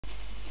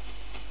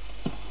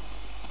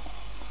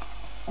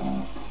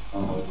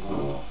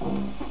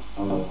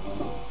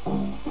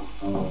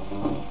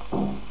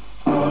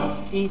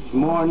Each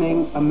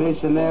morning a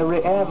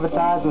missionary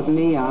advertised with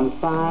neon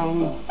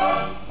signs.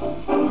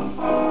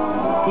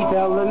 He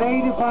tells the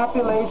native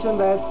population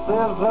that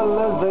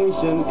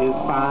civilization is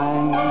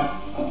fine.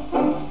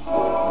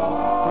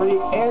 Three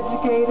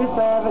educated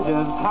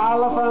savages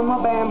holler from a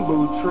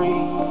bamboo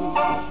tree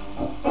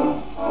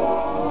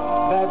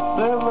that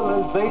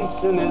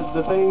civilization is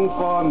the thing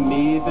for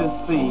me to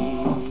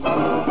see.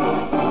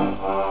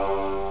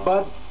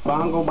 But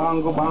bongo,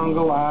 bongo,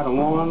 bongo, I don't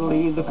want to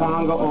leave the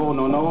Congo. Oh,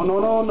 no, no, no,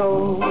 no,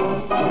 no.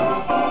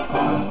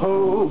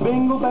 Oh,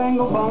 bingo,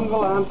 bango,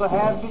 bungle, I'm so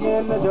happy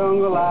in the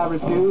jungle, I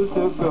refuse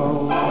to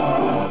go.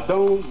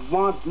 Don't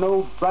want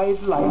no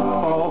bright lights,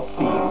 false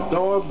teeth,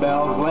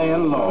 doorbells,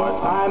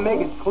 landlords. I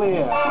make it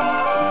clear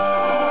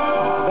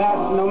that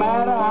no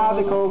matter how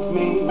they coax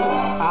me,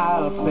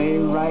 I'll stay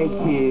right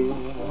here.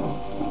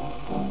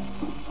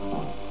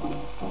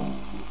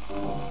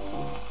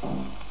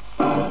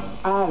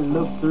 I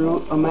look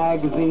through a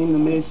magazine the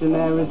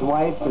missionary's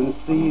wife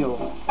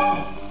concealed.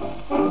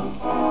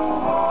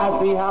 I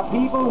see how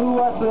people who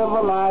are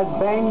civilized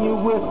bang you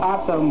with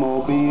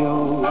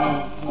automobiles.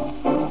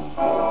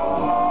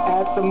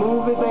 At the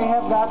movies they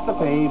have got to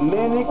pay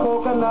many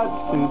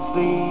coconuts to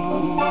see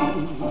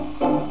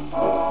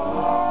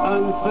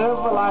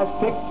uncivilized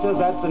pictures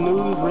that the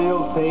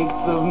newsreel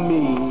takes of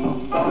me.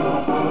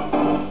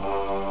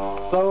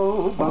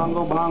 So,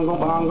 bongo, bongo,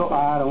 bongo,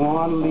 I don't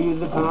want to leave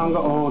the Congo.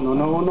 Oh, no,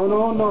 no, no,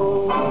 no,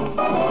 no.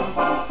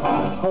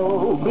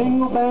 Oh,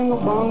 bingo, bango,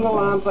 bungle,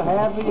 I'm so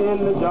happy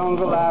in the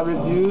jungle, I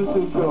refuse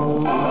to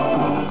go.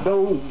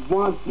 Don't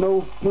want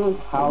no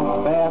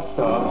penthouse,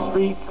 bathtub,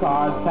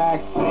 streetcars,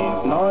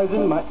 taxis, noise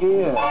in my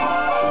ear.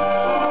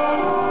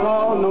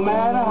 So, no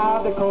matter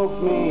how they coax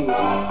me,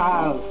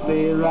 I'll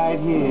stay right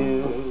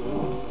here.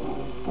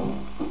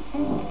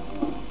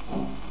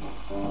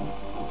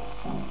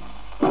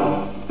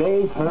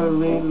 They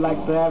hurry like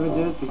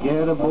savages to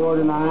get aboard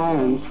an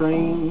iron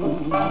train.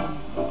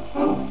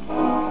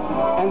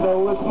 And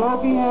though it's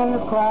smoky and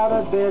it's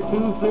crowded, they're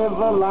too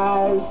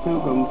civilized to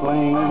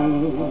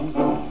complain.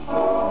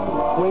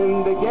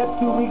 When they get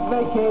 2 weeks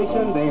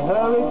vacation, they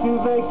hurry to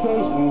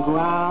vacation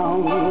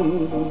ground.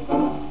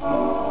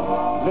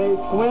 They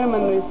swim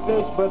and they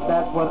fish, but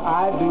that's what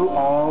I do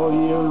all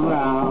year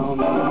round.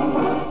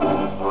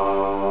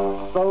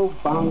 So,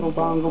 bongo,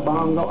 bongo,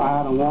 bongo,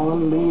 I don't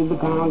want to leave the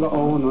Congo.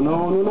 Oh, no,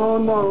 no, no, no,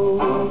 no.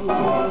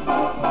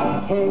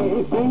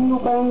 Hey, bingo,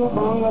 bango,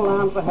 bongo,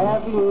 I'm so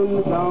happy in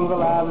the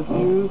jungle, I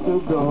refuse to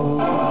go.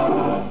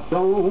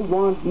 Don't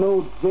want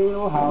no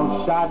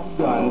jailhouse,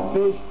 shotgun,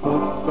 fish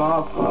hook,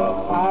 golf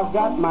club. I've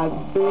got my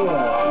spear.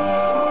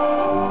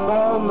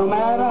 So, no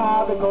matter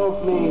how they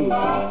coax me,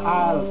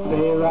 I'll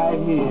stay right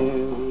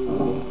here.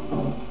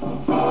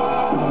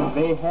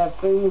 They have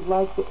things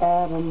like the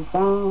atom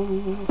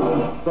bomb,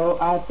 so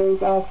I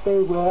think I'll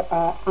stay where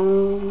I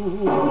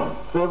am.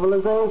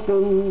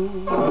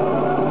 Civilization,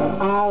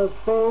 I'll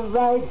stay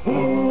right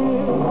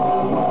here.